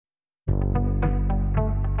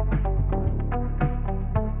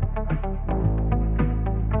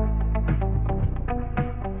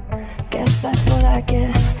like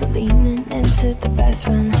it, for leaning into the best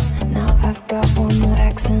friend. Now I've got one more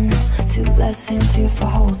accent, two less hands here for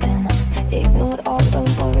holding. Ignored all of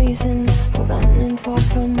my reasons for running far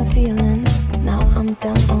from my feelings. Now I'm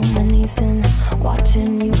down on my knees and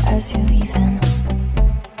watching you as you're leaving.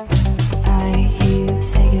 I hear you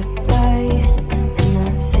say goodbye, and I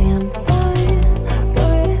say I'm fine.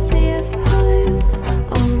 But really if I'm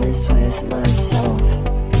honest with myself,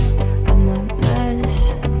 I'm a mess,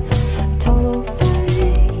 total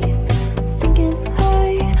fake, thinking I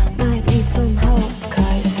might need some help.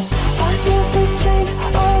 Cause I never change,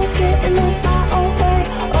 always getting in my own way.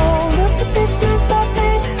 Oh, look at this mess I've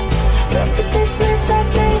made, look at this mess I've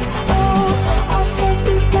made. Oh, I'll take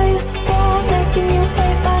the blame for making you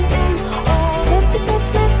hate my name. Oh, look at this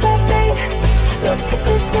mess I've made, look at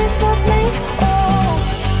this mess I've made. Oh,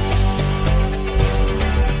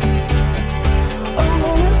 oh,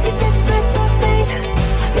 look at this mess I've made,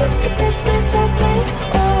 look at this mess I've made.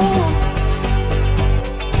 Oh,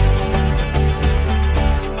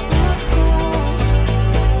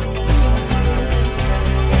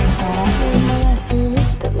 but I learned my lesson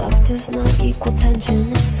that love does not equal tension.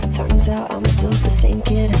 Turns out I'm still the same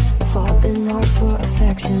kid, falling hard for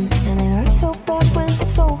affection. And it hurts so bad when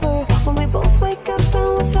it's over, when we both wake up and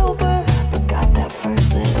we're sober. But got that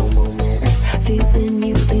first little moment, feeling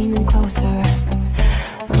you leaning closer.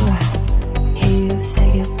 Hear you say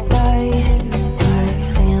goodbye, I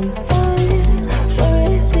say I'm fine. But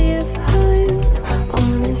really if I'm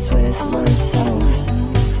honest with myself,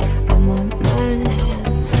 I'm a mess,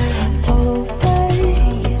 total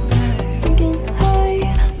fake, thinking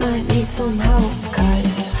I might need some help.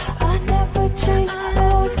 Cause I never change,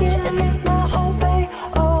 always getting in my own way.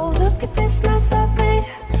 Oh, look at this mess I've made,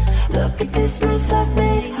 look at this mess I've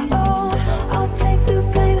made. Oh, I'll take the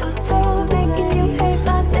blame for making you hate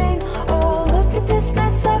my name. Oh, look at this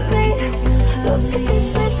mess I've made, look at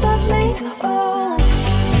this mess I've made. Oh,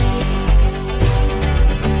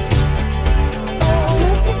 oh,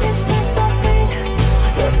 look at this mess I've made,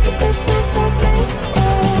 look at this mess I've made. Oh,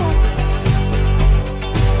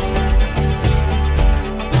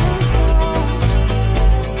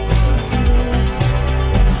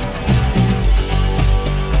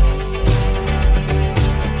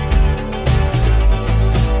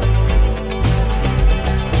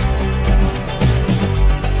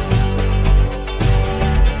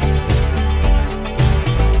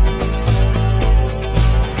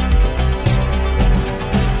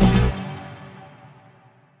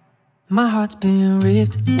 my heart's been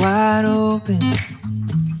ripped wide open,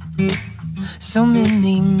 so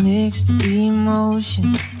many mixed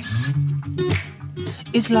emotions.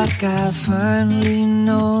 It's like I finally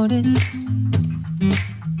noticed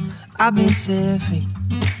I've been set free,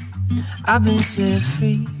 I've been set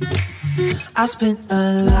free. I spent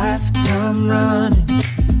a lifetime running,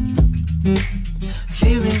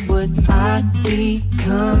 fearing what I'd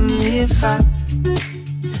become if I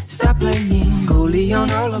stop playing goalie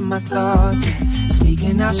on all of my thoughts, yeah.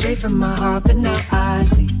 Speaking out straight from my heart, but now I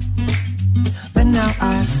see, but now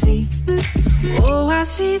I see. Oh, I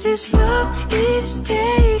see this love is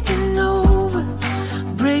taking over,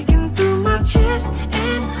 breaking through my chest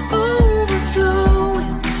and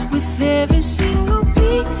overflowing. With every single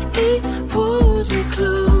beat, it pulls me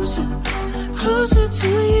closer, closer to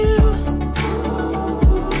you.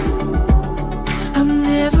 I'm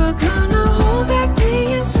never gonna hold back,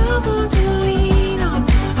 being someone to lean on.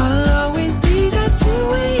 I'll always be that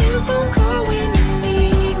 2 AM phone call when you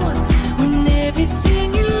need one. When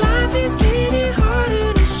everything in life is getting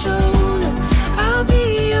harder to shoulder, I'll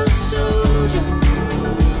be your soldier.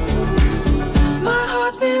 My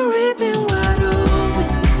heart's been ripping wide open,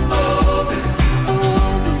 open,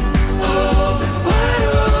 open, open, wide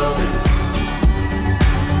open.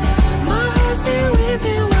 My heart's been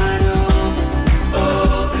ripping wide open,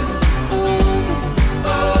 open, open,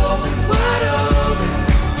 open, wide open.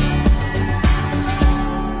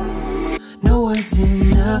 No words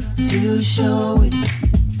enough to show it.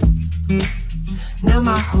 Now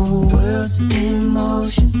my whole world's in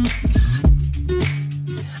motion.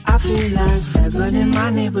 I feel like Fred, but in my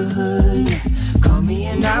neighborhood, yeah. Call me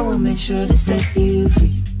and I will make sure to set you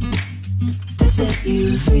free, to set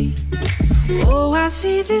you free. Oh, I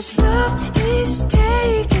see this love is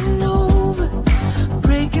taking over,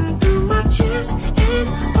 breaking through my chest and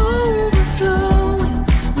overflowing.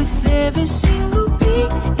 With every single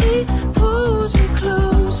beat, it pulls me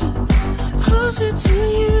closer, closer to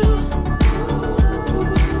you.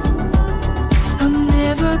 I'm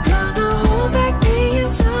never gonna hold back, being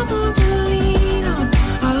someone to lean on.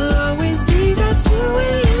 I'll always be that 2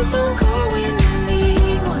 AM phone call when you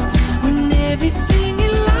need one. When everything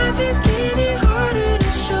in life is getting hard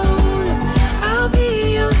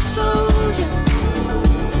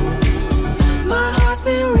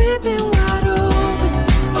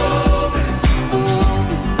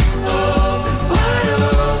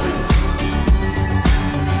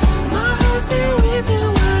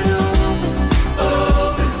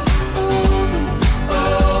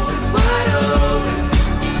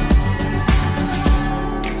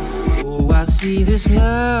See this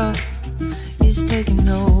love is taking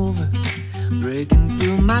over, breaking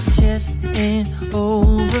through my chest and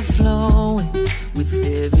overflowing. With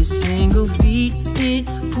every single beat, it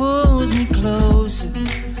pulls me closer,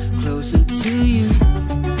 closer to you.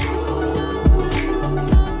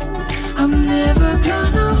 I'm never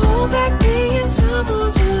gonna hold back being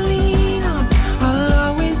someone to lean on. I'll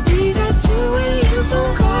always be there to a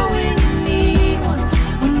phone call when you need one.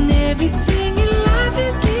 When everything in life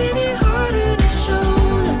is getting harder to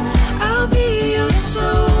shoulder, I'll be your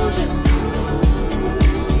soldier.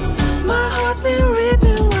 My heart's been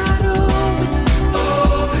ripping wide open,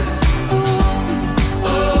 open, open,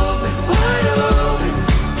 open, wide open.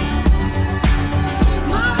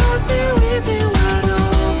 My heart's been ripping wide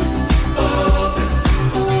open, open,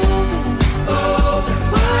 open, open,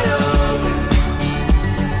 wide open.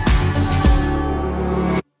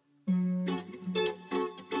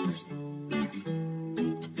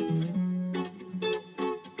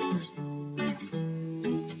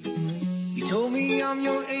 You told me I'm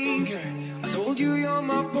your anchor, I told you you're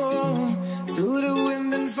my pole. Through the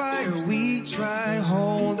wind and fire we tried,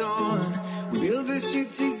 hold on. We built this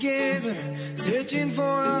ship together, searching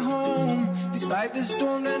for a home. Despite the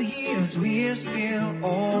storm that hit us, we're still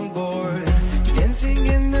on board. Dancing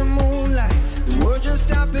in the moonlight, the world just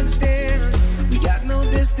stopped and stares. We got no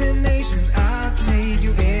destination, I'll take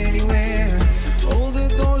you anywhere. All the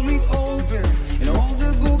doors we've opened and all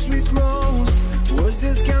the books we've closed, words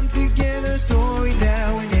that come together, story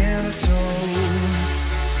that we never told.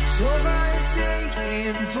 So far it's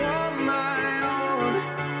taken for my own.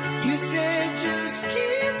 You said just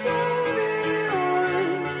keep holding on.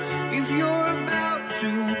 If you're about to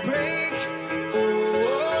break,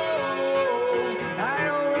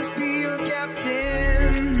 I'll always be your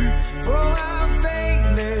captain. For our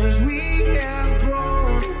failures we have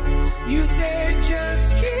grown. You said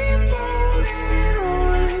just keep holding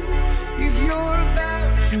on. If you're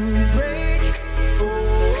about to break,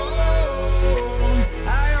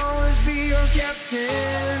 I'll always be your captain.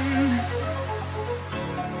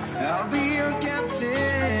 I'll be your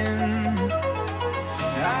captain.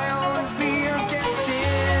 I'll always be your captain.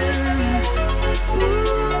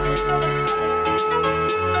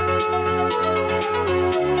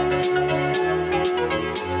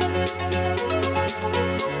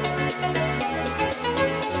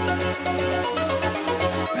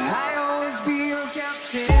 I'll always be your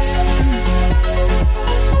captain.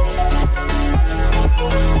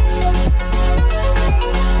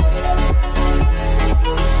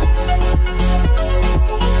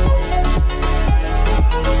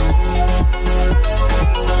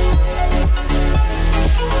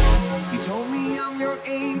 You told me I'm your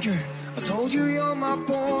anchor, I told you you're my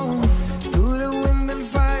pole. Through the wind and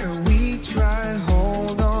fire we tried,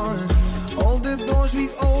 hold on. All the doors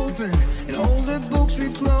we've opened and all the books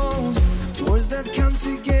we've closed, words that come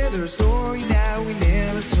together, story that we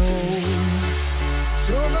never told.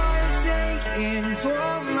 So far it's taken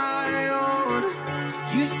for my own.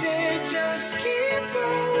 You said just keep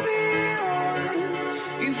holding on.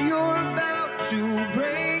 If you're about to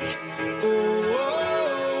break,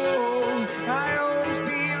 I'll always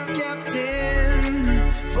be your captain.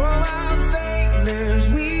 For our failures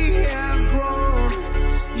we have grown.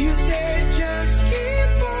 You said just keep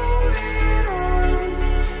holding on.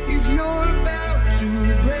 If you're about to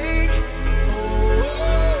break,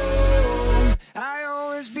 I'll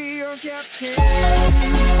always be your captain.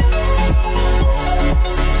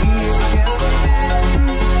 Be your captain.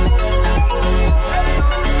 I'll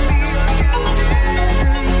always be your captain.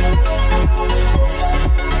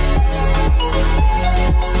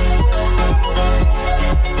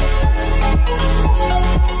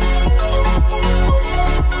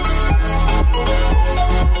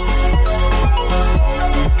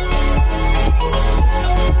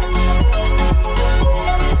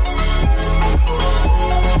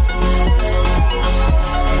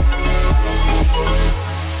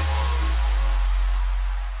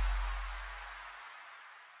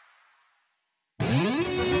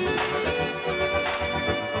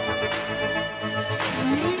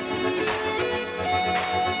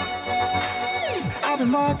 I've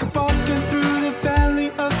been walking through the valley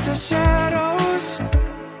of the shadows.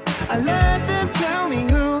 I let them tell me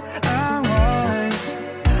who I was.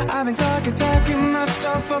 I've been talking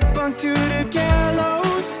myself up onto the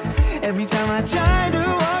gallows. Every time I tried to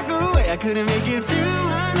walk away, I couldn't make it through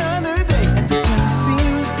another day. Every time it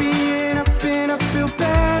seems being up an uphill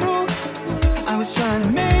battle, I was trying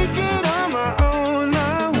to make it on my own,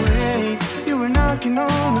 my way. You were knocking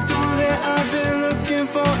on the door that I've been looking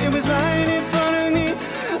for. It was right in front of me.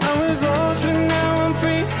 I was lost, but now I'm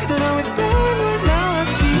free. And I was blind, but now I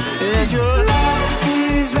see that your love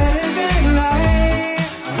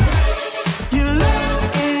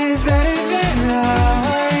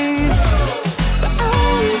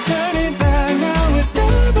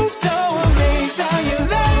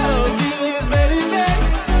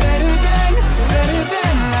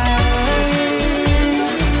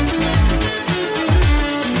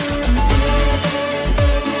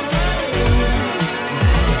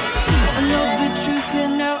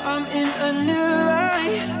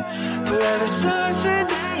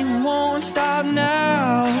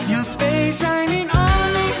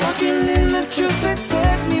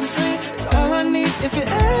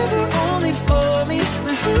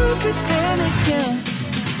could stand against.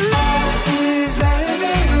 Love is better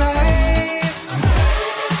than life.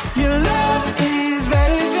 Your love is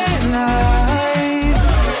better than life.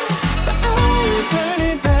 But I turn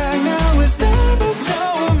it back now. It's never so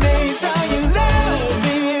amazed how your love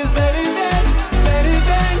is better than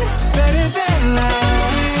life.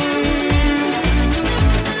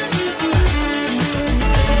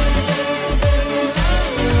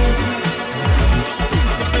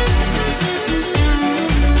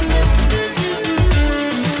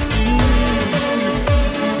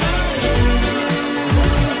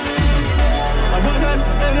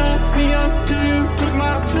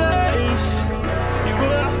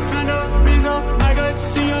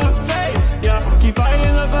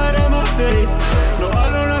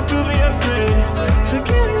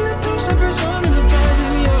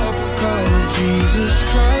 Jesus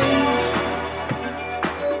Christ.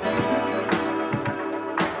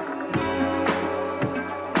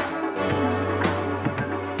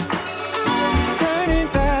 Turn it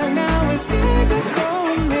back now, it's never so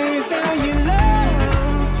amazed how you love.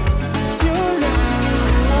 Your love.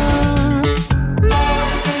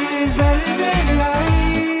 Love is better than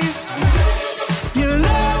life. Your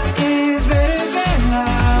love is better than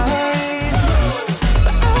life.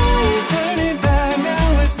 But I turn it back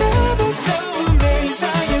now, it's never so amazed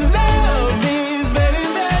how your love is better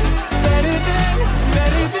than life.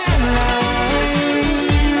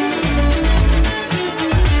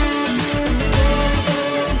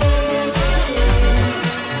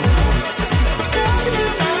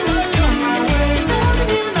 Come my way, nothing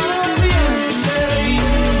you know the enemy say.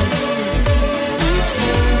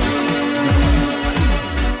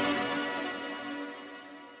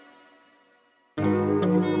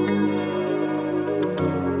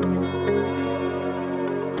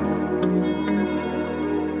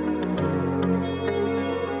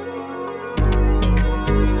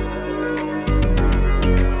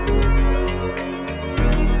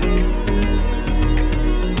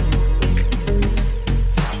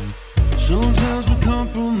 Sometimes we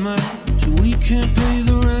compromise, so we can't pay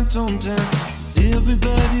the rent on time.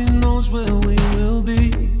 Everybody knows where we will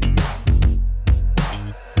be.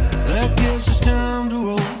 I guess it's time to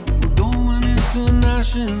roll. We're going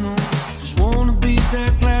international. Just wanna be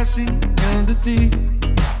that classy kind of thief.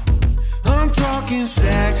 I'm talking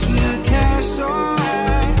stacks of cash so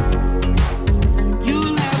high.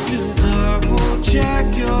 You'll have to double check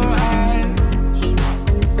your eyes.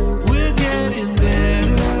 We're getting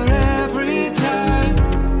better every time,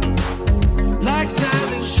 like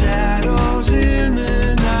silent shadows in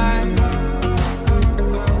the night.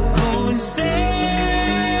 Go and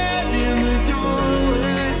stand in the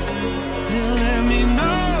doorway and let me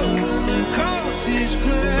know when the coast is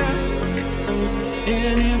clear.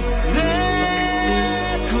 And if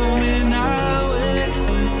they're coming our way,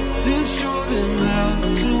 then show them how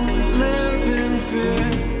to live in fear.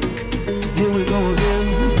 Here we go again.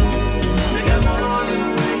 They got more than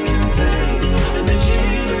we can take, and they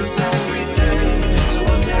cheat us every day. So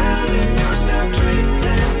I'm telling you, stop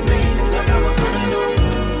treating me like I'm a criminal.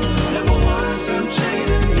 Never once I'm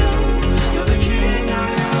chaining you. You're the king I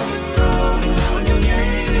ever adore. When you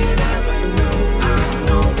gated avenue, I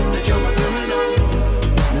know that you're a criminal.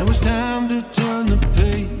 Now it's time to turn the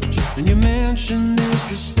page, and your mansion is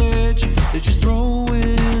the stage. They just throw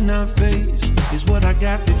it in our face. Is what I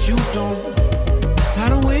got that you don't.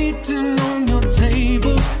 Tired of waiting on your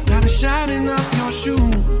tables, tired of shining up your shoes.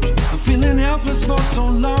 I'm feeling helpless for so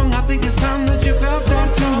long, I think it's time that you felt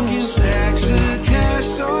that too. Talking stacks of cash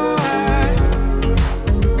so high,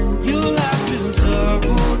 you'll have to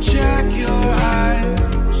double check your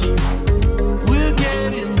eyes. We're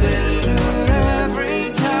getting better every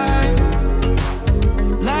time,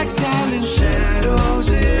 like silent shadows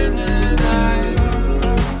in the night.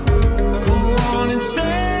 Go on and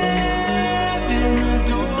stand in the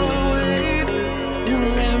doorway and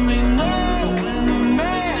let me know when the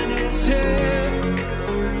man is here.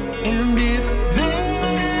 And if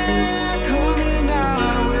they're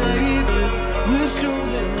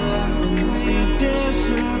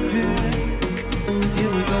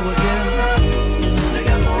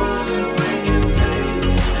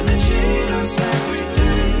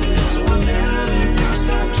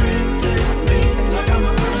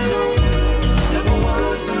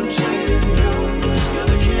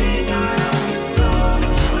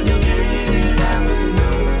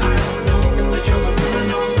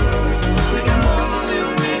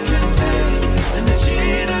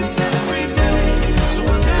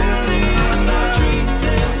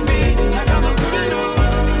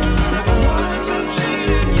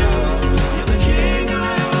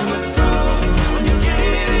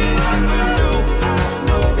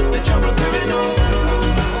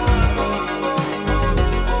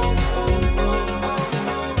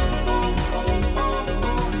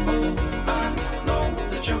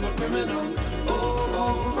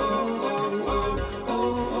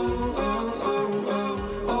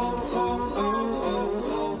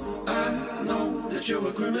you're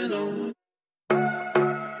a criminal.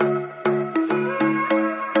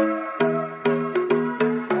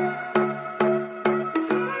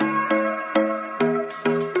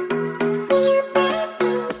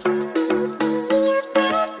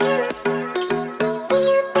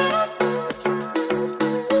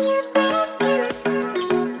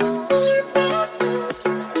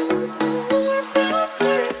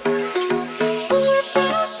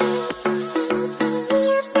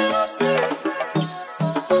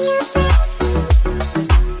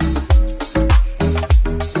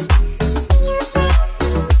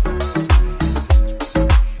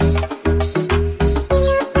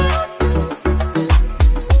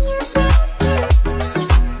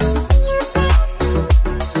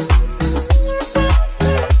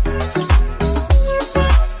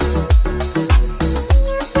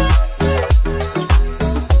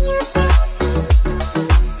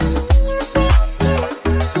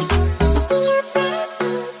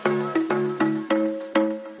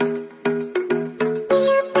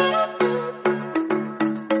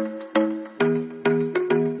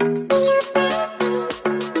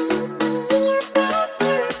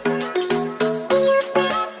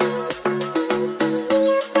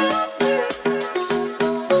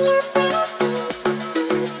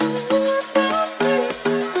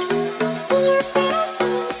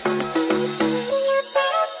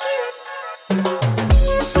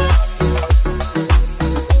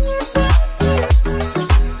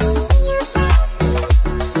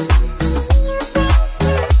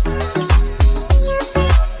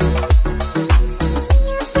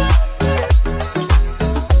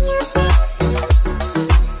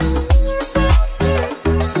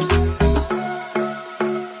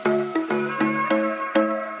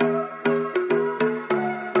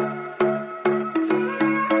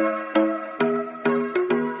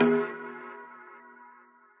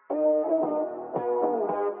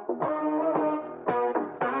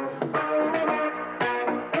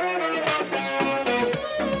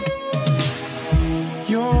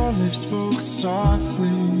 Your lips spoke softly.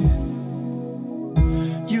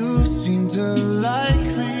 You seem to like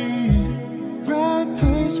me. Right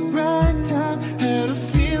place, right time. Had a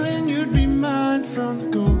feeling you'd be mine from the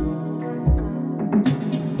go.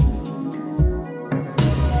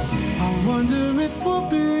 I wonder if we'll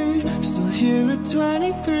be still here at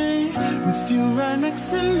 23 with you right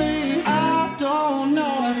next to me. I don't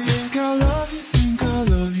know. I think I love you, think I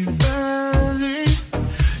love you barely.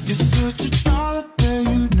 You're such a dollar, babe,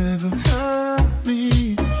 you'd never hurt me.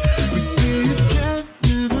 We'd be a gem,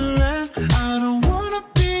 never end. I don't wanna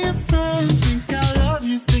be a friend. Think I love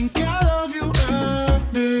you, think I love you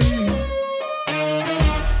early.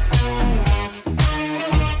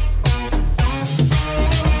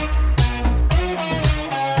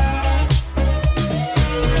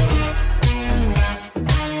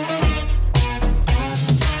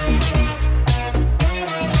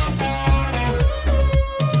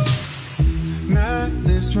 Man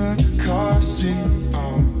lives right crossing.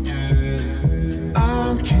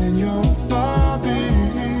 I'm Ken, your Barbie.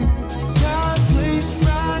 Right place,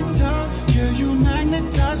 right time. Yeah, you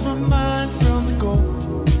magnetize my mind from the go.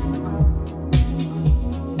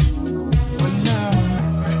 But now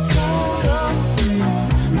I'm caught up in your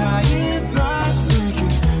naive minds,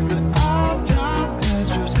 thinking that our time has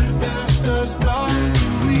just passed us by. Do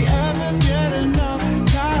we ever get enough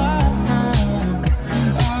time?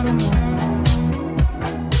 I don't know.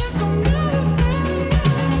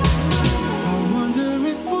 I wonder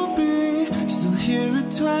if we'll be still here at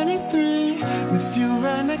 23 with you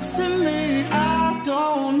right next to me. I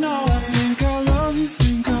don't know. I think I love you,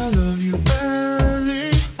 think I love you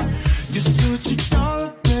early. You're such a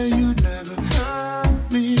dollar, babe, you'd never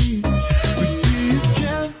hurt me. We'd be a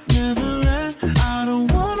gem, never end. I don't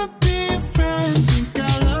wanna be a friend. Think I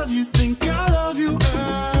love you, think I love you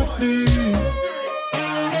early.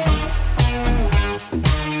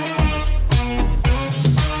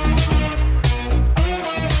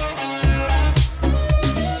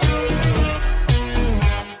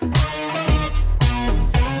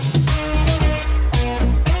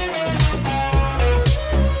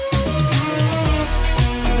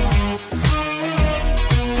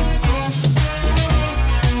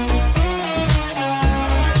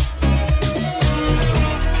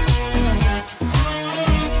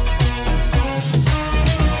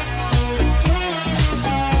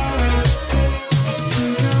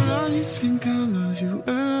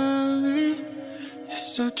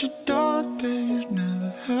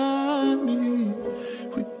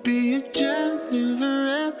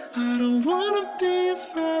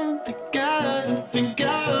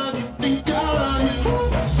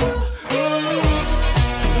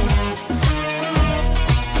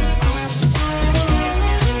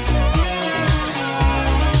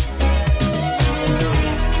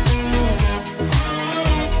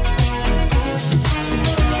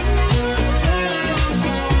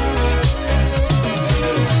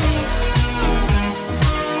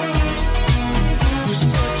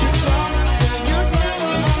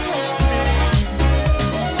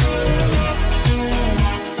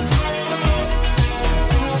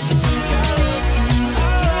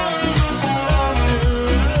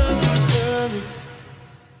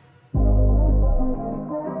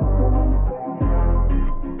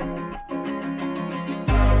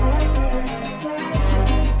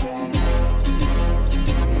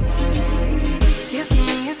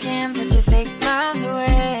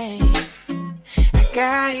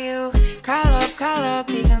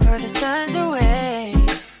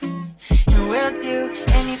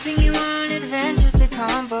 Anything you want, adventures to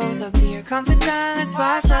convos. I'll be your confidant, let's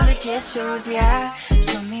watch all the kids shows, yeah.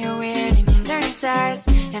 Show me your weird and your dirty sides,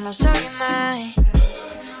 and I'll show you mine.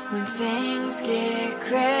 When things get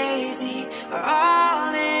crazy, or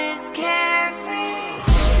all is carefree,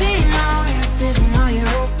 they know your fears and all your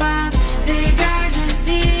hope up. They guard your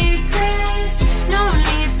secrets. No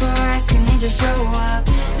need for asking, they just show up.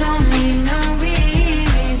 Don't need no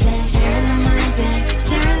reason. Sharing the minds and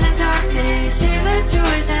sharing the dark days, share the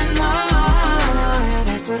joys and more.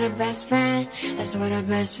 That's what a best friend, that's what a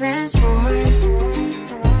best friend's for.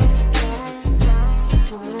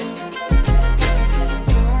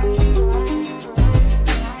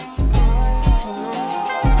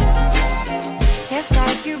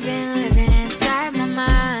 You've been living inside my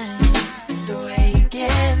mind. The way you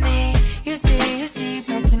get me, you see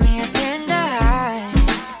parts of me I tend to hide.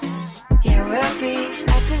 Yeah, we'll be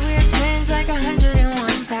acid weird twins like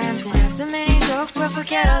 101 times, and have so many jokes we'll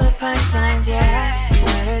forget all the punchlines, yeah.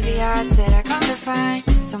 What are the odds that I come to find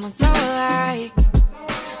someone so alike?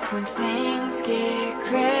 When things get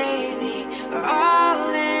crazy, or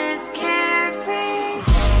all is carefree,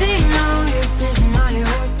 they know your fears and all your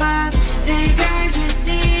hope up. They guard your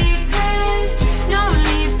secrets. No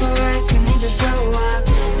need for asking, they just show up.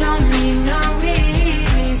 Don't need no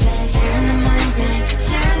reason. Sharing the minds and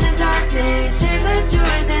sharing the dark days, share the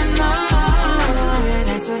joys and more.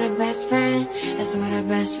 That's what a best friend, that's what a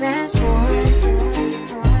best friend's for.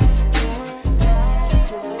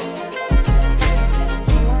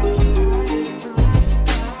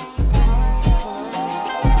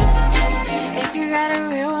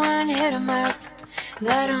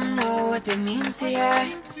 Let them know what they mean to ya.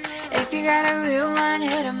 If you got a real one,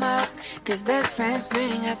 hit them up, cause best friends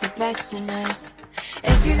bring out the best in us.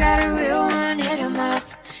 If you got a real one, hit them up.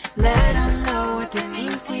 Let them know what they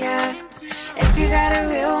mean to ya. If you got a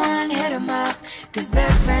real one, hit them up, cause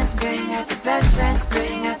best friends bring out the best friends,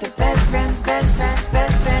 bring out the best friends, best friends,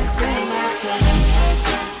 best friends bring out the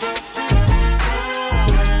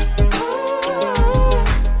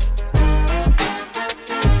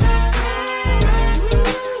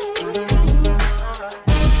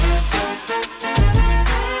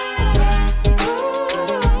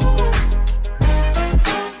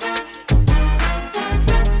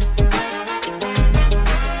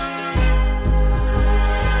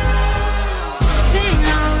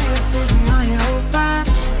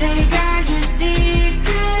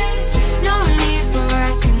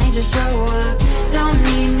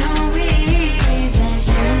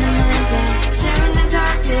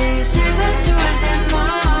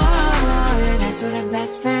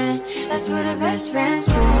that's what a best friend's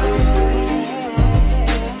for.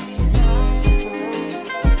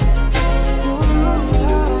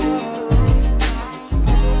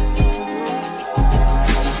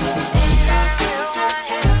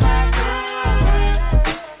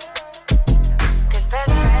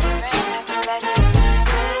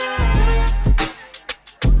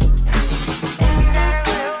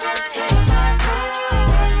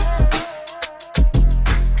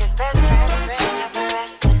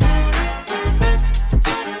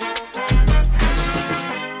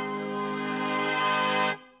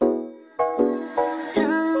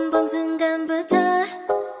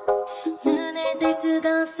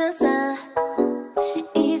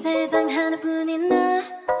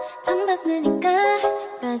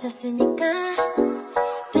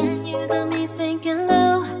 Then you got me sinking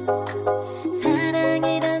low.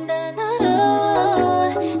 사랑이란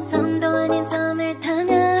단어로 섬도 아닌 섬을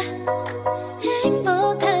타며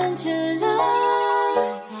행복한 줄로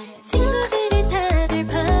친구들이 다들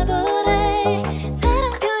바보래.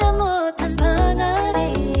 사랑 표현 못한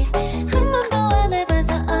벙어리 한 번도 안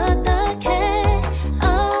해봐서 어떡해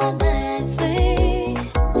honestly.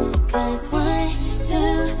 Cause 1,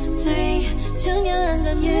 2, 3 중요한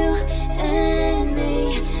건 you and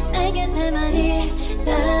me. 내겐 대만이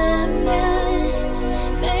있다면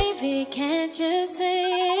baby can't you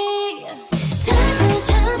see. 자꾸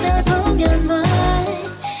쳐다보면 뭐해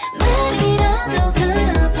말이라도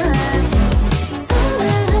걸어봐.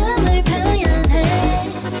 속마음을 표현해.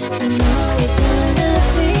 I know it's gonna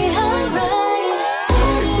be alright.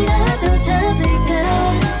 손이라도 잡을까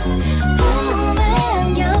몸에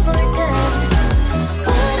안겨볼까.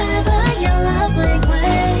 Whatever your lovely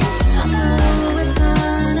way, I know it's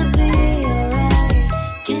gonna be alright.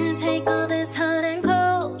 Can't take all this hot and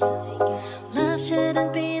cold. Love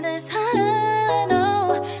shouldn't be this hard.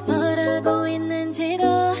 No, 뭐라고 있는지도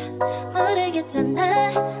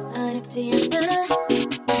모르겠잖아. 어렵지 않아.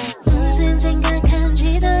 무슨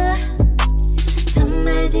생각한지도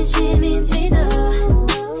정말 진심인지도.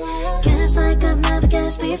 Guess like I've never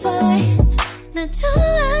guessed before. 나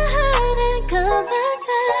좋아하는 것 같아.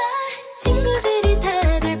 친구들이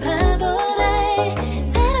다들 바보래.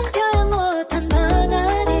 사랑 표현 못한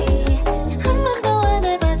벙어리. 한 번도 안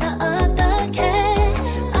해봐서 어떡해.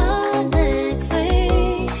 Honestly.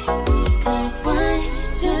 Cause 1,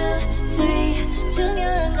 2, 3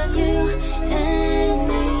 중요한 건 you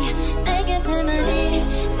and me. 알겠다만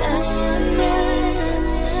있다면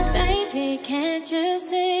Baby can't you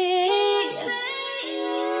see.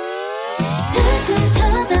 자꾸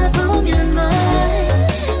쳐다보면 뭐해.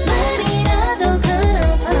 말이라도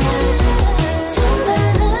걸어봐.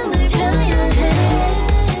 속마음을 표현해.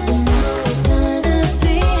 You know it's gonna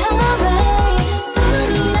be alright.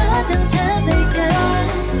 손이라도 잡을까.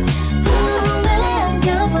 봄에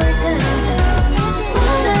안겨볼까.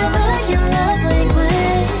 Whatever your love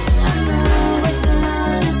language. I know it's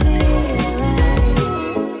gonna be alright.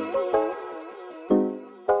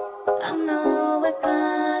 I know it's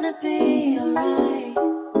gonna be alright.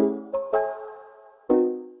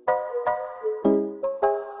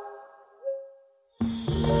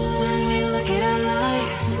 When we look at our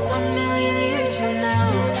lives 1,000,000 years from now,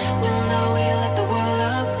 we'll know we lit the world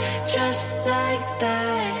up just like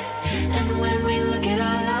that. And when we look at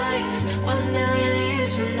our lives 1,000,000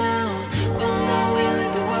 years from now, we'll know we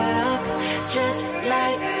lit the world up just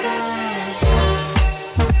like that.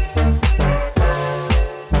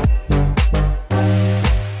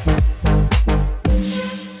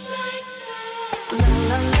 Just like that.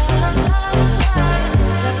 La la la la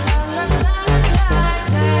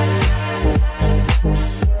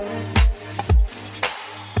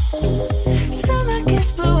Summer kiss,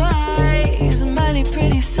 blue eyes, a mighty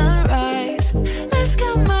pretty sunrise.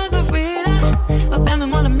 Mezcal margarita, my family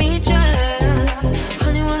wanna meet ya.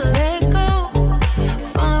 Honey wanna let go,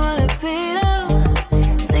 falling while it beat up.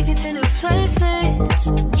 Take it to new places,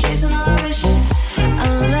 chasing all our wishes. I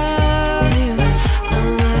love you,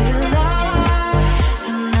 lost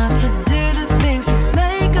enough to do the things that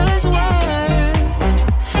make us work.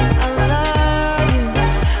 I love you,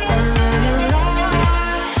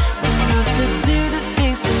 lost enough to do the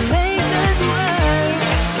things that make us work.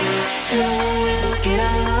 And when we look at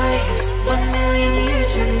our lives 1,000,000 years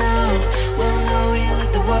from now, we'll know we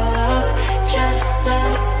lit the world up just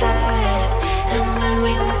like that. And when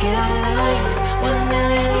we look at our lives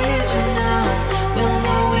 1,000,000 years from now, we'll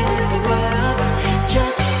know we lit the world up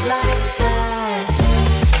just like that.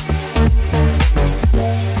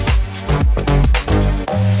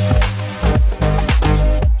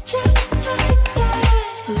 Just like that.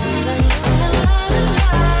 La la la la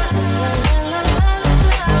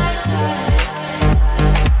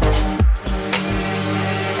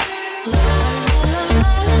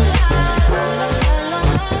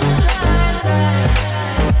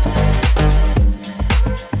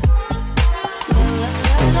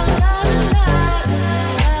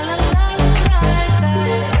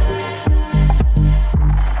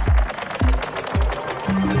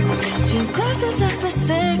Two glasses of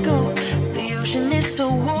Prosecco, the ocean is so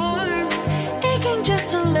warm. Aching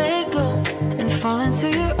just to let go and fall into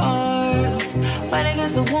your arms. Fight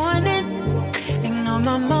against the warning, ignore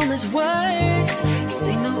my mama's words.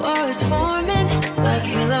 Signal or is forming like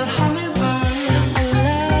halo hummingbird. I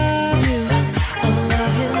love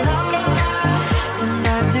you, lost, and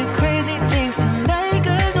I do crazy things to make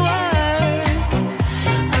us work.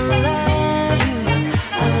 I love you,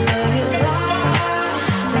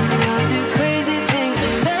 lost, and I do crazy things to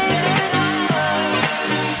make us work.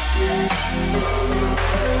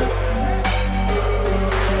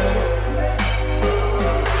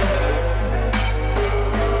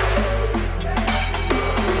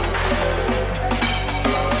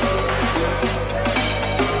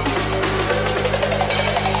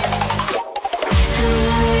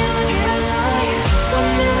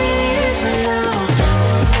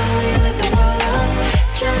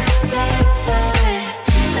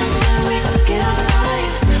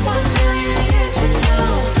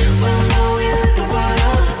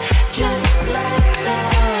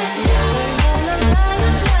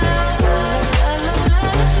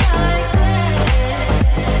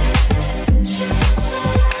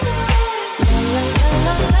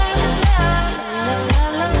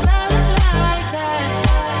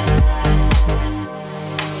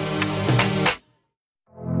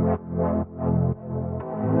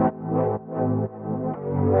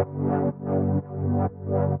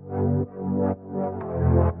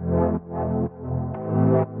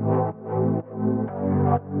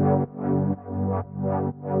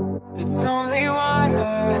 It's only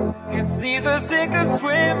water, it's either sink or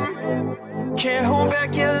swim. Can't hold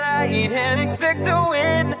back your light and expect to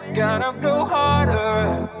win. Gotta go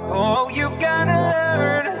harder, oh, you've gotta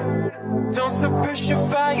learn. Don't surprise suppress your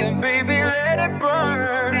fire, baby, let it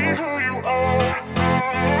burn. Be who you are.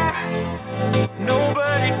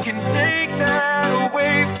 Nobody can take that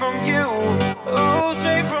away from you. Oh,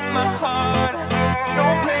 straight from my heart. No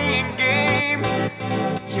playing games.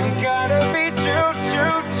 You gotta be true,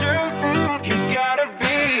 true, true. You gotta be.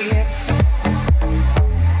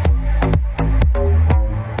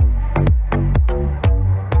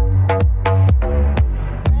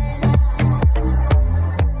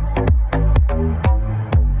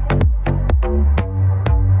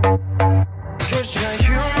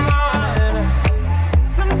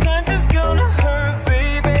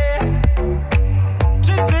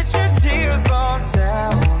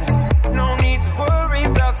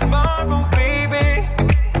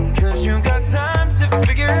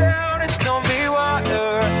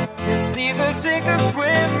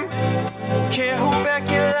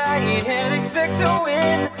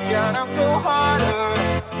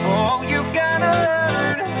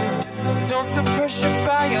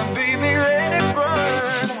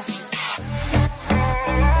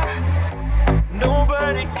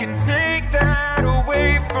 Can take that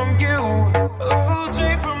away from you. Oh,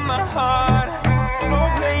 straight from my heart. No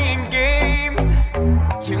playing games.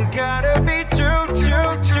 You gotta be true,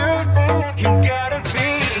 true, true. You gotta be.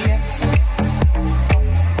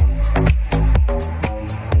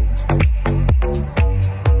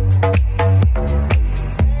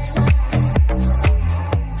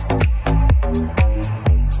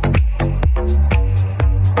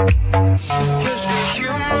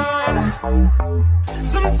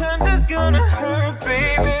 Sometimes it's gonna hurt,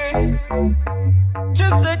 baby.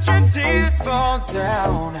 Just let your tears fall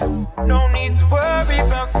down. No need to worry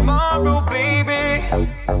about tomorrow, baby.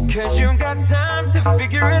 Cause you got time to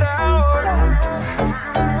figure it out.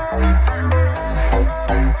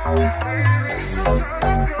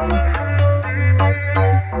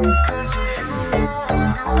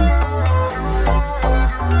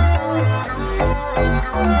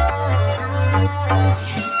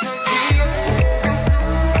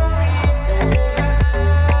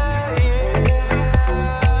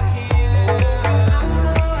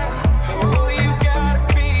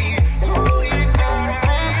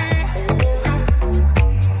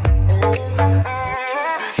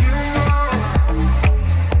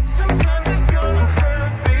 Sometimes it's gonna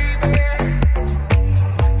hurt, baby.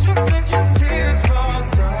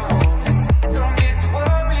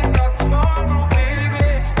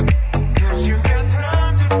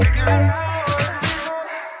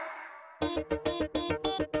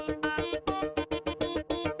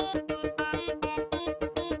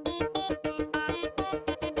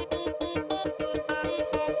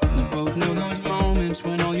 Cause know those moments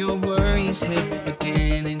when all your worries hit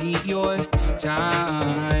again and eat your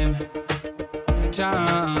time.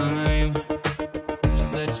 So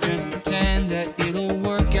let's just pretend that it'll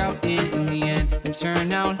work out in the end and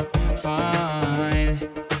turn out fine.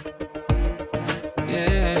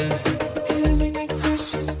 Yeah. Every night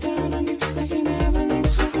crashes down on you like an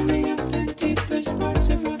avalanche, opening up the deepest parts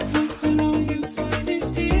of our thoughts, and all you find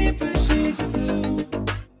is deeper shades of blue.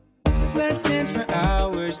 So let's dance for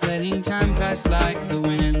hours, letting time pass like the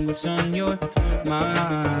wind. What's on your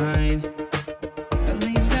mind? I'll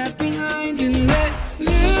leave that behind and let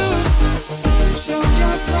loose. Show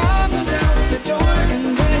your problems out the door and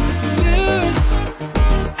let loose.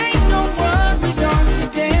 Ain't no worries on the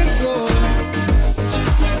dance floor.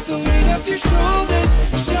 Just let the weight of your shoulders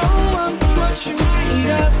show them what you're made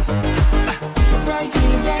of. Right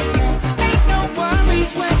here, right now. Ain't no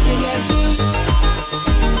worries when you let loose.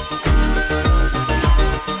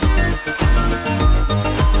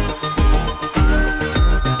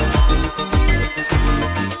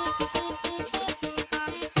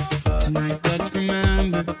 Tonight let's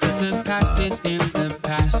remember that the past is in the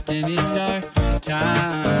past. It is our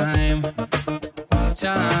time.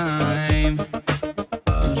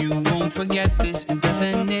 And you won't forget this and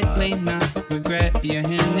definitely not regret your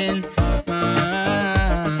hand in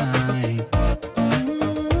mine.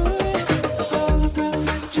 All of the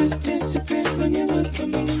mess just disappears when you look at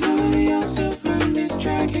me. Nobody else around is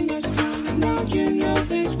dragging us down, and now you know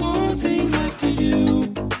there's one thing left to do.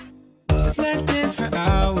 So let's dance for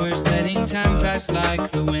hours, letting time pass like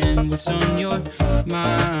the wind. What's on your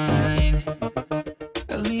mind?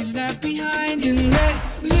 I'll leave that behind and let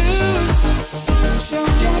loose. Show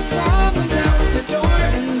your problems out the door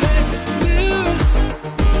and let loose.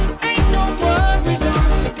 Ain't no worries on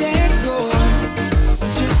the dance floor.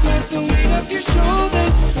 Just let the weight of your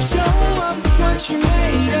shoulders show them what you're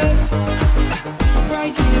made of.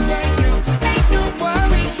 Right here, right now. Ain't no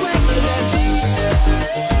worries when you let loose.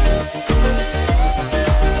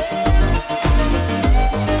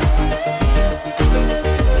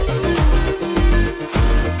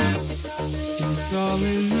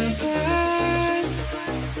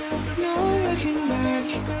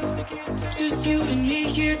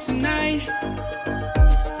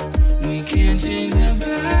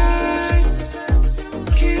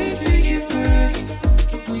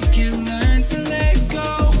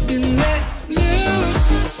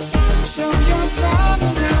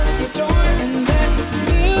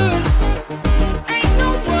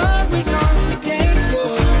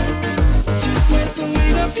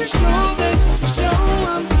 shoulders, show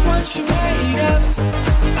 'em what you're made of.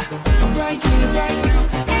 I'm right here, right now.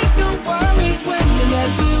 Ain't no worries when you let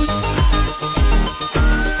loose.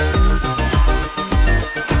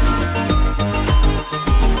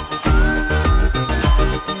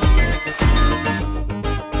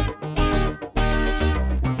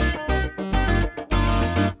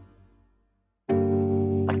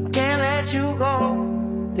 I can't let you go.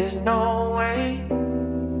 There's no way.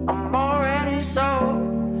 I'm already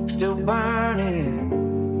still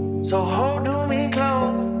burning. So hold me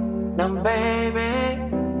close now, baby.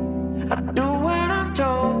 I do what I'm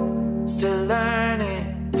told. Still learning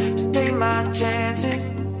to take my chances,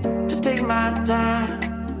 to take my time,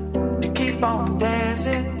 to keep on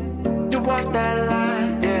dancing, to walk that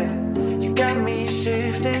line. Yeah, you got me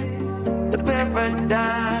shifting the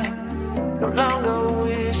paradigm. No longer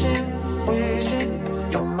wishing,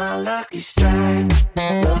 you're my lucky strike.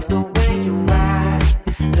 Love the way you ride.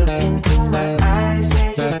 Look into my eyes,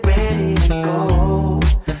 say you're ready to go.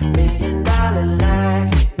 $1 million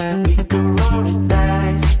life, we could roll the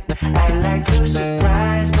dice. Act like you're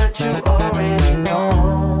surprised, but you already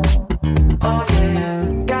know. Oh yeah,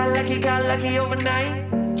 got lucky overnight.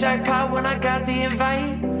 Jackpot when I got the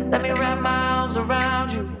invite. Let me wrap my arms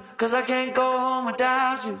around you, 'cause I can't go home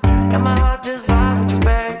without you. And my heart just vibe with you,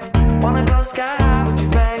 babe. Wanna go sky high with you,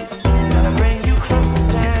 babe. Gotta bring you close to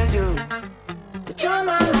tell you that you're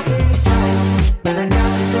my lucky strike. And I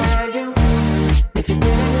got to tell you, if you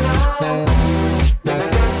didn't know, then I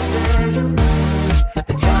got to tell you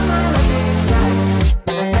that you're my lucky strike.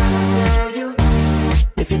 And I got to tell you,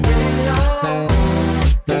 if you didn't know,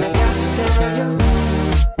 then I got to tell you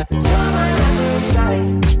that you're my lucky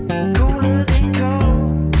strike. Cooler than cold,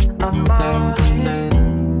 I'm all in.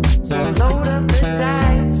 So load up the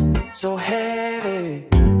dice, so heavy.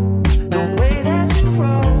 The way that you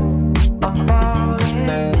roll, I'm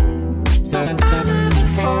falling. So I never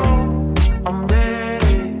fall, I'm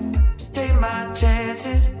ready to take my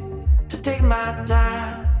chances, to take my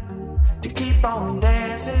time, to keep on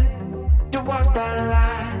dancing, to walk that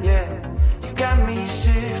line. Yeah, you got me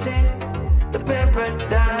shifting the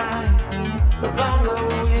paradigm. No longer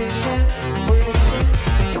wishing,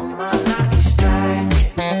 you're my lucky strike.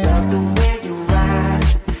 Love the way you ride.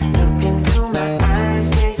 Look into my eyes,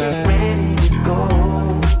 say you're ready to go.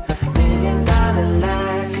 $1 million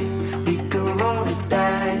life, we could roll the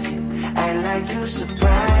dice. Act like you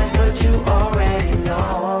surprised, but you already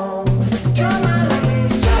know. You're my lucky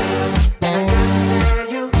strike, and I got to tell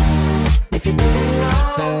you, if you didn't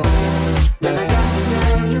know, then I got to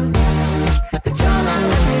tell you that you're my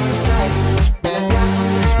lucky strike. And I got to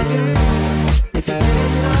tell you, if you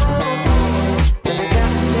didn't know, then I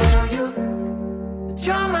got to tell you that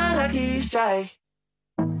you're my lucky strike.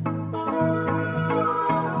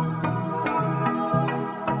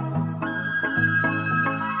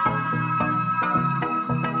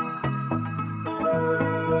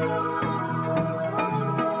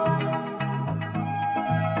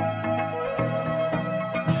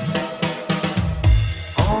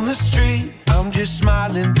 On the street, I'm just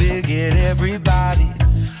smiling big at everybody.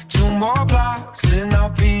 2 more blocks and I'll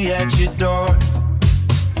be at your door.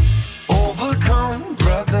 Overcome,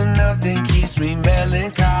 brother, nothing keeps me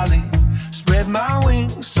melancholy. Spread my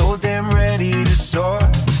wings, so damn ready to soar.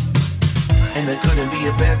 And there couldn't be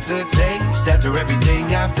a better taste after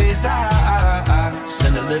everything I faced. I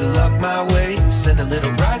send a little up my way, send a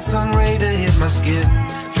little bright sun ray to hit my skin.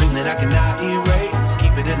 Dream that I cannot erase,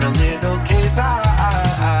 keep it in a little case.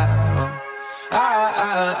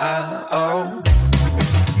 Oh.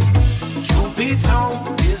 Truth be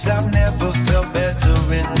told, is I've never felt better.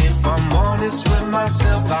 And if I'm honest with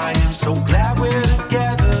myself, I am so glad we're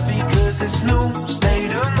together, because this new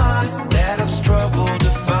state of mind that I've struggled to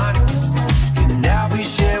find can now be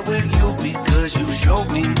shared with you, because you showed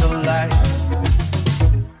me the light.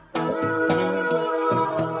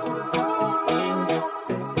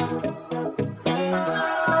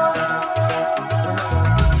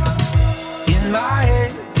 In my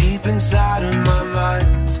head, deep inside of my mind,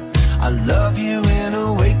 I love you in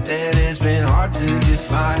a way that has been hard to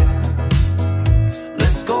define.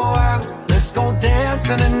 Let's go out, let's go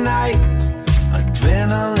dancing tonight.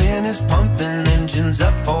 Adrenaline is pumping, engines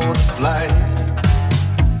up for the flight.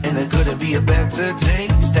 And there couldn't be a better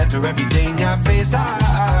taste after everything I faced.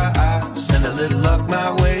 I send a little up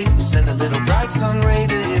my way, send a little bright sun ray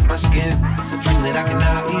to hit my skin. Dream that I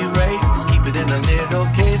cannot erase, keep it in a little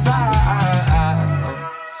case.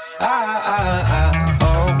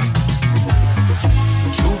 Oh.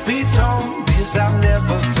 Truth be told, is I've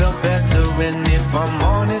never felt better. And if I'm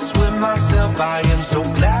honest with myself, I am so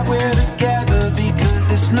glad we're together, because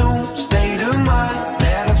this new state of mind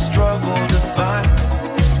that I've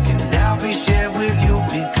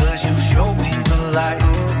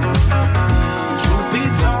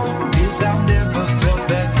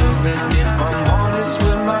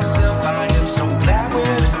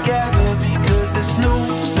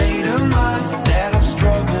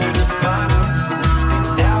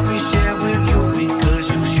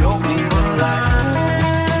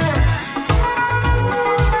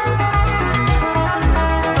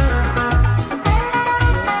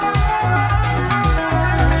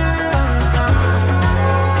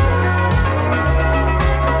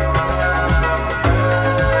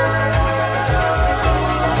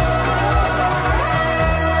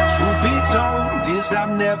guess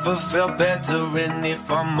I've never felt better. And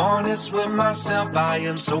if I'm honest with myself, I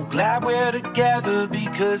am so glad we're together,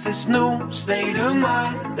 because this new state of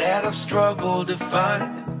mind that I've struggled to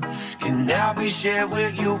find can now be shared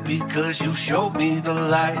with you, because you showed me the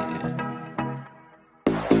light.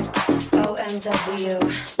 OMW,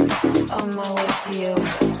 on my way to you.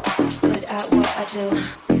 Good at what I do.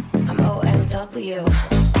 I'm OMW.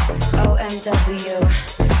 OMW,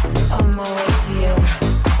 on my way to you.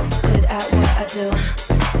 Good at what I do.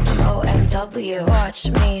 I'm OMW. Watch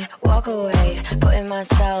me walk away, putting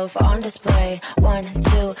myself on display. 1,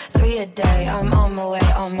 2, 3 a day. I'm on my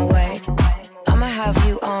way, on my way. I'ma have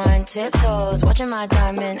you on tiptoes, watching my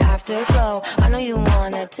diamond afterglow. I know you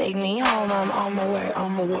wanna take me home. I'm on my way,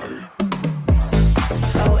 on my way.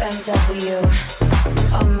 OMW,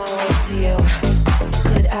 on my way to you.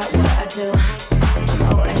 Good at what I do. I'm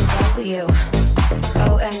OMW.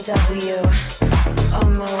 OMW, on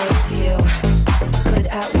my way to you. Good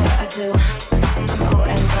at what I do. I'm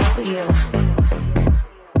OMW.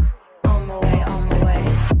 On my way, on my way.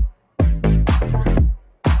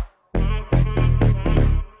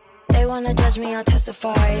 They wanna judge me, I'll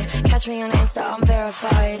testify. Catch me on Insta, I'm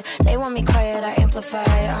verified. They want me quiet, I amplify.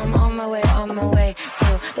 I'm on my way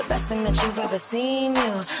to the best thing that you've ever seen.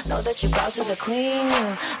 You know that you bow to the queen.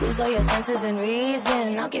 You lose all your senses and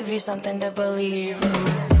reason. I'll give you something to believe in.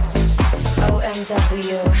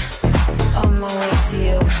 OMW, on my way to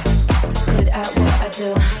you. Good at what I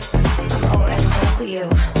do. I'm OMW.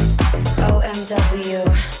 OMW,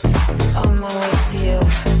 on my way to you.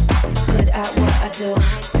 Good at what I do.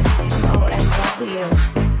 I'm OMW.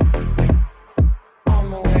 On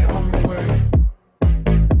my way, on my way.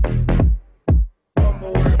 On my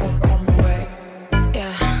way, on my way.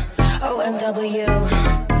 Yeah, OMW.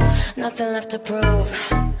 Nothing left to prove.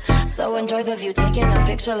 So enjoy the view, taking a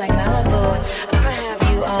picture like Malibu. I'ma have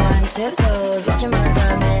you on tiptoes, watching my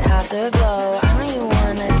diamond afterglow. I know you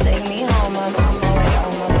wanna take me home. I'm on my way,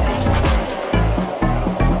 on my way.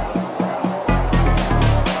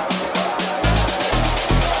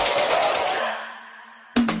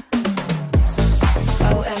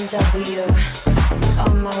 OMW,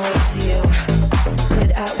 on my way to you.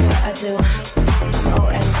 Good at what I do. I'm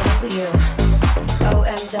OMW.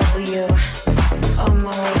 OMW, on my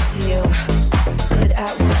way to you. Good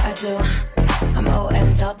at what I do. I'm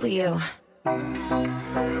OMW.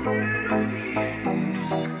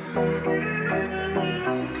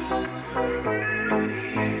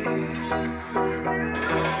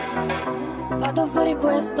 Vado fuori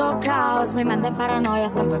questo caos, mi manda in paranoia,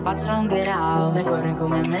 stampo e faccio un get out. Se corri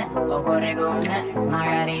come me o corri con me,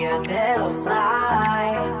 magari io e te lo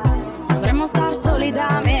sai. Potremmo star soli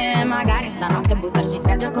da me, magari stanotte buttarci in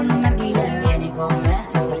spiaggia con un narghile. Vieni con me,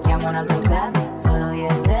 cerchiamo un altro club, solo io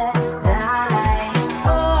e te, dai.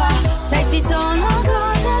 Oh, sai ci sono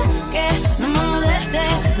cose che non vanno dette,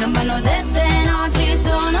 non vanno dette, no, ci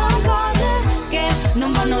sono cose che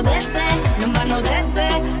non vanno dette, non vanno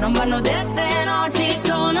dette, non vanno dette, no, ci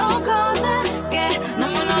sono cose che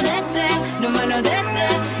non vanno dette, non vanno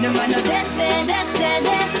dette, non vanno dette, dette,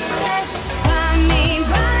 dette. Fammi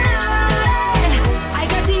ballare, ai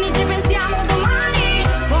casini ci pensiamo domani.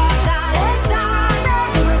 Porta l'estate,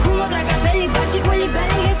 il profumo tra i capelli, baci quelli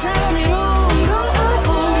belli che sanno di rum, rum,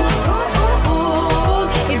 rum, rum,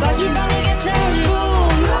 i baci belli che sanno di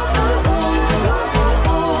rum, rum, rum,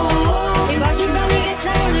 rum, i baci belli che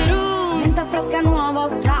sanno di rum. Menta fresca, nuovo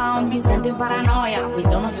sound, mi sento in paranoia, qui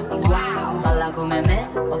sono tutti wow. Balla come me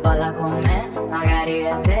o balla con me, magari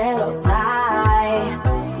io e te lo sai.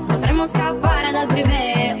 Potremmo scappare dal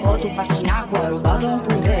privé, o tu farci in acqua rubato un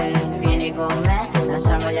privé. Vieni con me,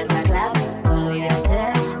 lasciamo gli altri club, solo io e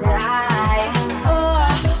te, dai. Oh,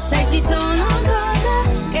 sai ci sono cose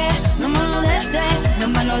che non vanno dette,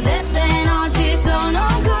 non vanno dette, no, ci sono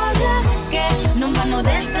cose che non vanno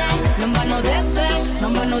dette, non vanno dette,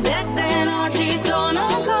 non vanno dette, no, ci sono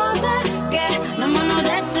cose che non vanno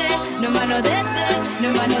dette, non vanno dette,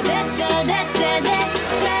 non vanno dette, dette, dette.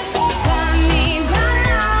 Fammi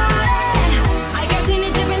ballare, ai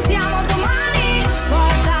casini ci pensiamo domani.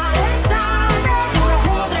 Porta l'estate, il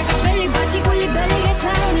profumo tra i capelli, baci quelli belli che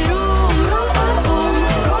sanno di rum, rum, rum,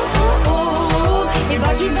 rum, i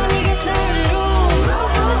baci belli che sanno di rum,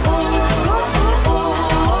 rum,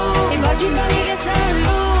 rum, i baci belli che sanno di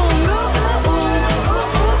rum,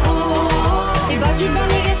 rum, i baci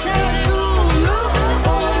belli che sanno di rum,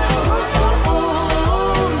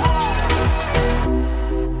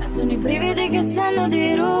 mettono i brividi che sanno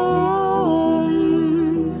di rum,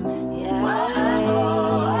 yeah,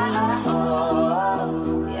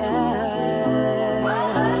 yeah.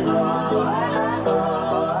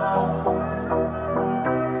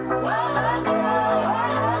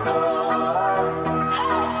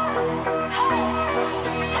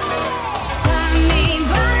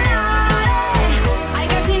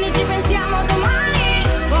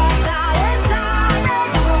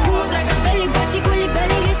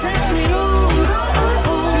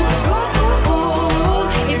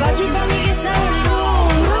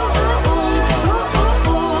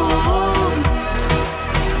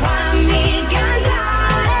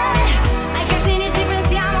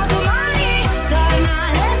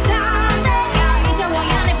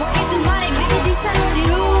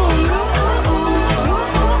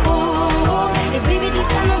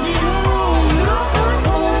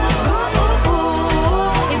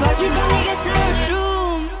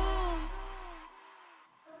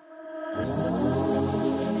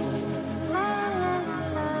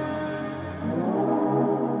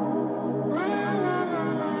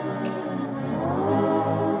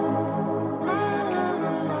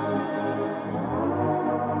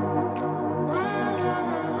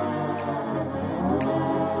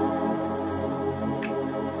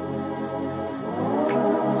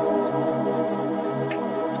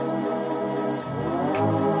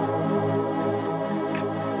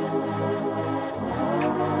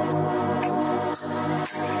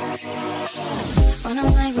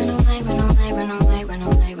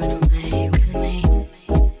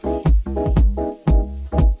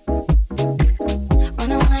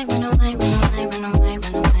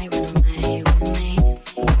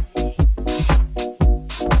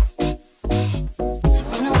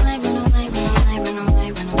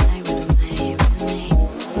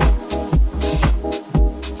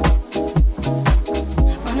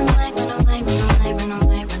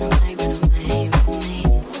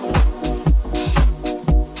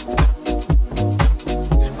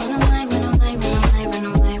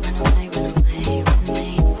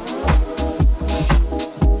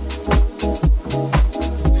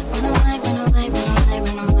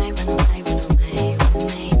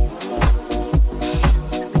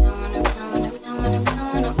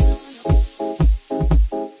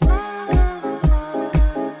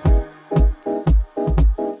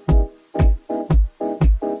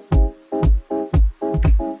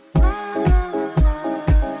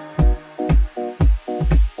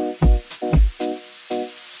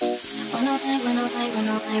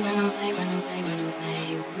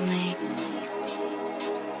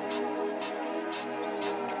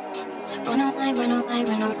 run away,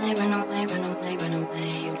 run away, run away, run away, run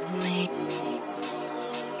away with me.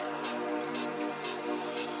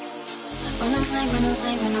 Run away, run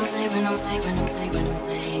away, run away, run away, run away, run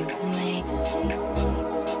away with me.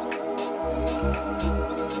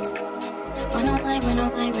 Run away, run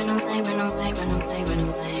away, run away, run away, run away, run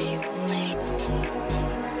away with me.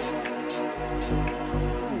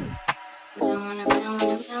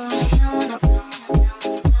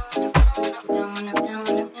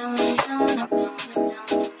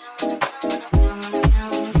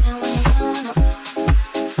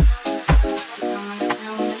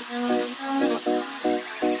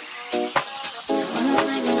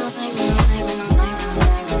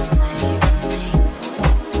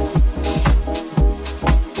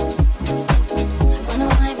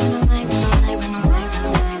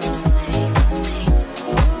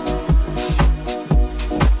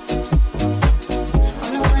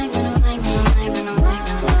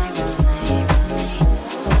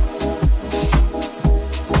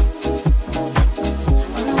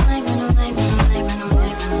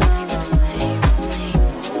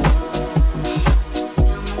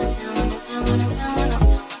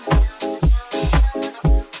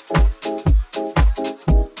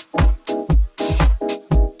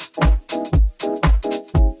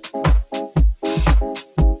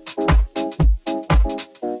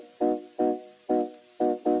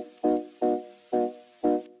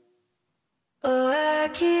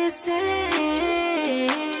 Keep sinking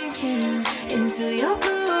into your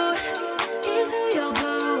blue, into your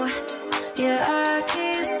blue. Yeah, I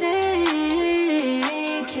keep sinking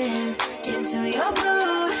into your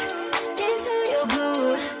blue, into your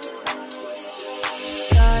blue.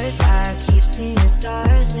 Stars, I keep seeing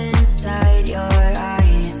stars inside your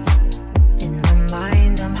eyes. In my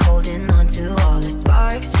mind, I'm holding on to all the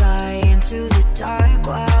sparks flying through the dark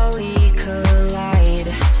while we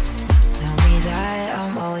collide. Tell me that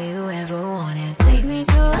I'm all you ever wanted. Take me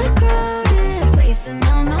to a crowded place and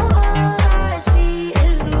I'll know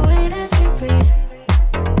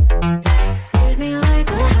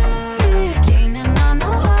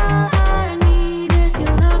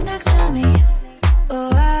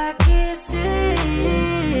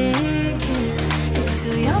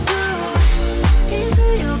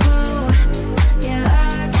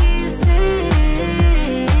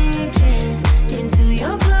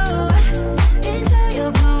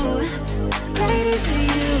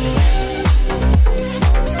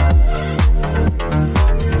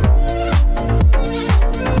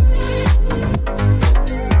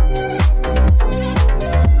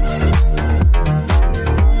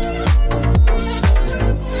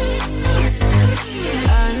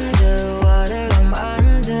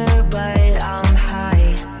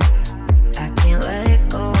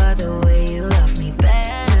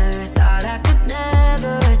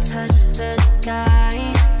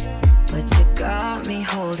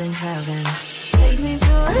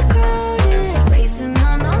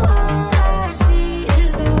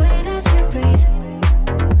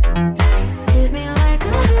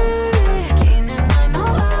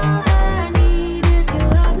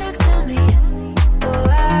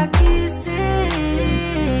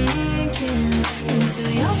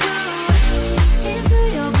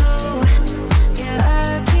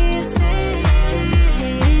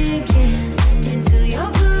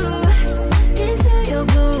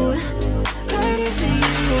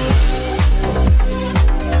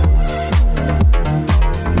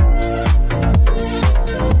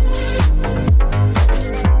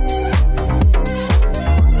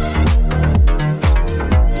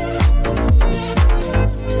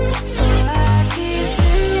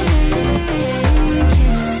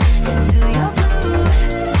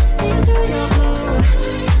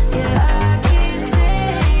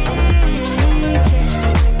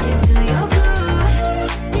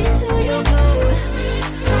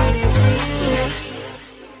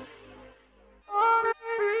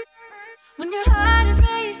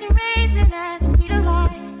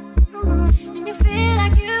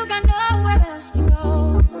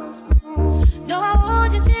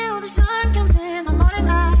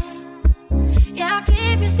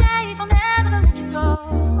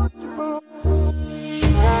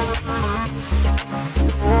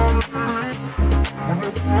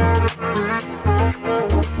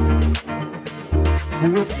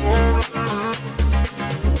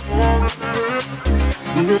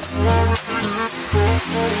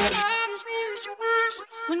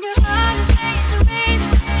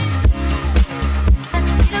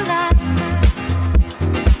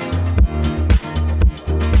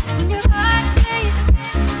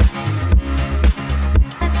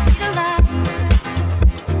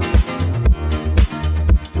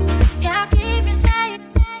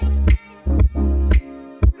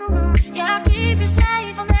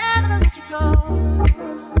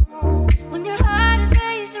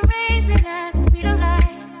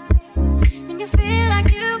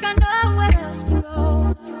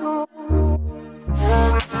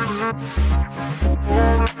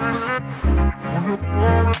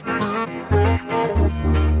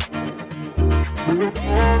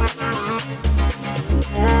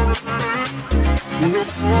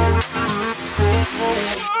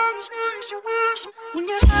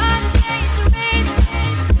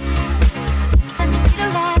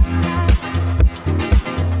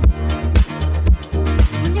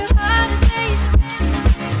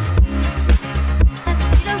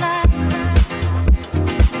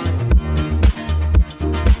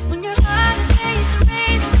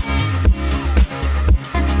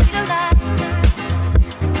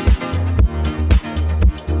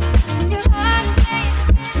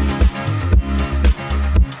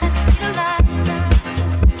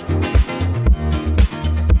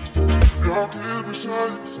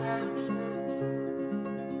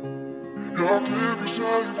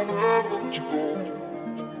say for the never let you go.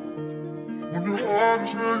 When your heart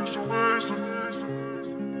is racing, racing,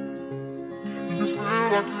 and you feel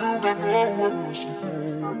like you got nowhere else to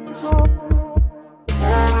go.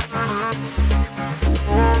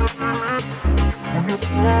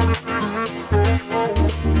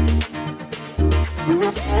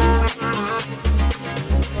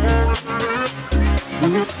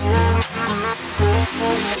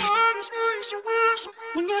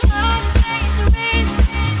 When your heart is racing, racing,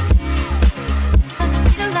 at the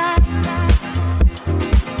speed of light.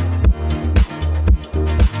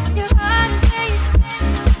 When your heart is racing,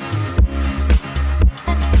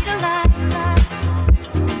 at the speed of light.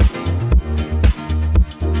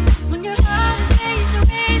 When your heart is racing,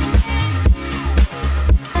 racing,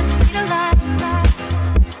 at the speed of light.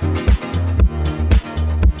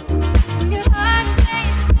 When your heart is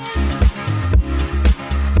racing,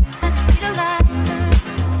 at the speed of light.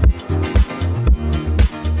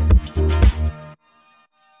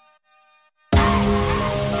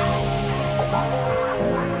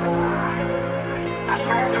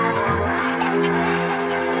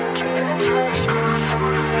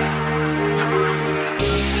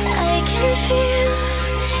 I can feel